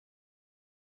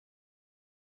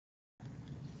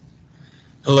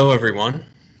Hello, everyone.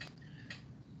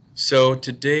 So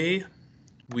today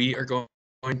we are going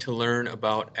to learn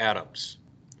about atoms.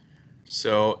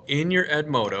 So in your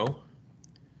Edmodo,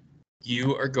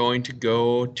 you are going to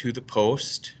go to the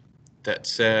post that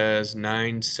says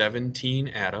 917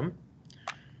 atom.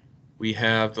 We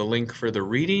have the link for the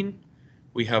reading,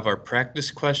 we have our practice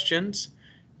questions,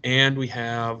 and we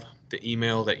have the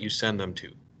email that you send them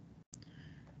to.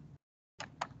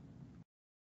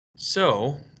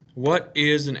 So what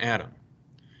is an atom?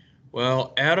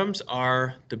 Well, atoms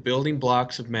are the building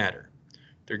blocks of matter.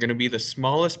 They're going to be the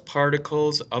smallest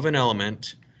particles of an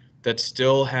element that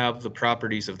still have the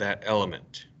properties of that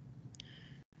element.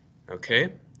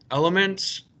 Okay?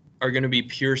 Elements are going to be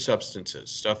pure substances,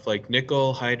 stuff like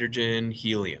nickel, hydrogen,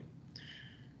 helium.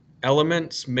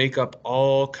 Elements make up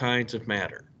all kinds of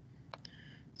matter.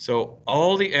 So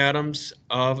all the atoms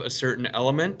of a certain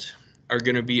element are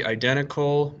going to be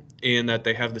identical in that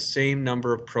they have the same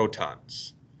number of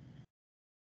protons.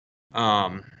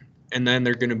 And then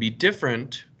they're going to be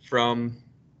different from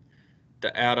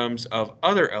the atoms of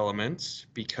other elements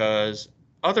because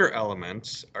other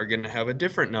elements are going to have a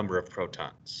different number of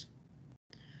protons.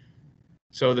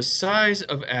 So the size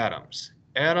of atoms.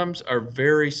 Atoms are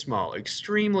very small,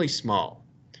 extremely small.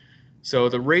 So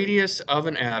the radius of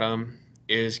an atom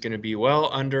is going to be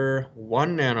well under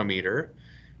 1 nanometer,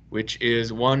 which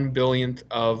is 1/1000th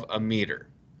of a meter.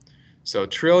 So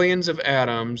trillions of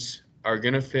atoms are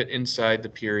going to fit inside the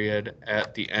period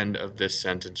at the end of this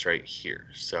sentence right here.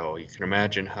 So you can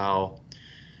imagine how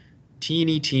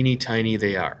teeny, teeny, tiny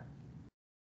they are.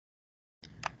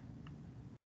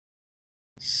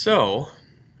 So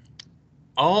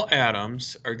all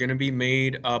atoms are going to be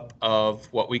made up of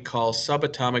what we call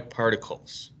subatomic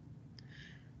particles.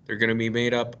 They're going to be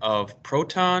made up of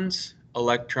protons,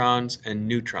 electrons, and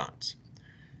neutrons.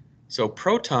 So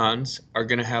protons are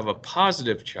going to have a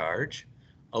positive charge,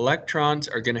 electrons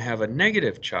are going to have a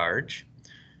negative charge,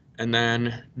 and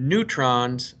then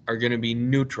neutrons are going to be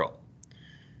neutral.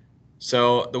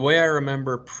 So the way I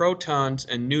remember protons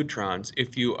and neutrons,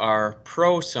 if you are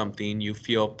pro something, you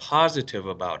feel positive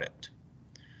about it.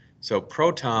 So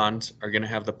protons are going to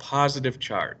have the positive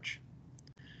charge.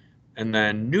 And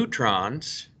then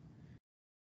neutrons,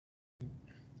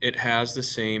 it has the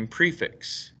same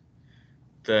prefix.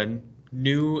 The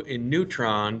nu in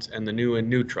neutrons and the nu in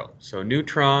neutral. So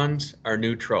neutrons are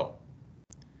neutral.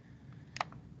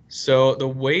 So the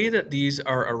way that these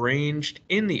are arranged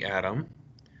in the atom,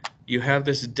 you have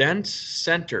this dense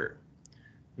center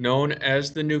known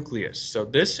as the nucleus. So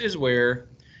this is where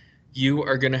you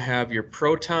are going to have your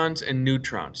protons and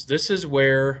neutrons. This is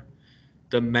where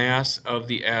the mass of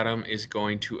the atom is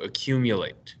going to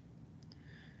accumulate.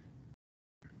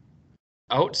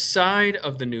 Outside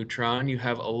of the neutron, you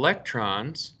have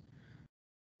electrons,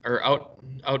 or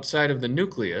outside of the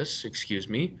nucleus, excuse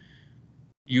me,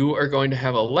 you are going to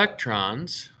have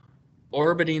electrons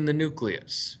orbiting the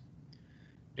nucleus.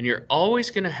 And you're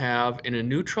always going to have in a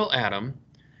neutral atom,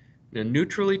 in a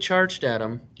neutrally charged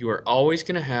atom, you are always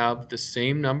going to have the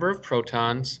same number of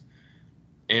protons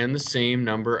and the same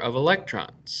number of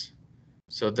electrons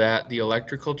so that the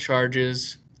electrical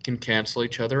charges can cancel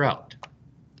each other out.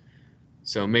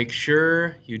 So make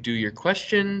sure you do your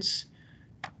questions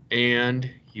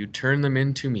and you turn them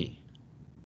in to me.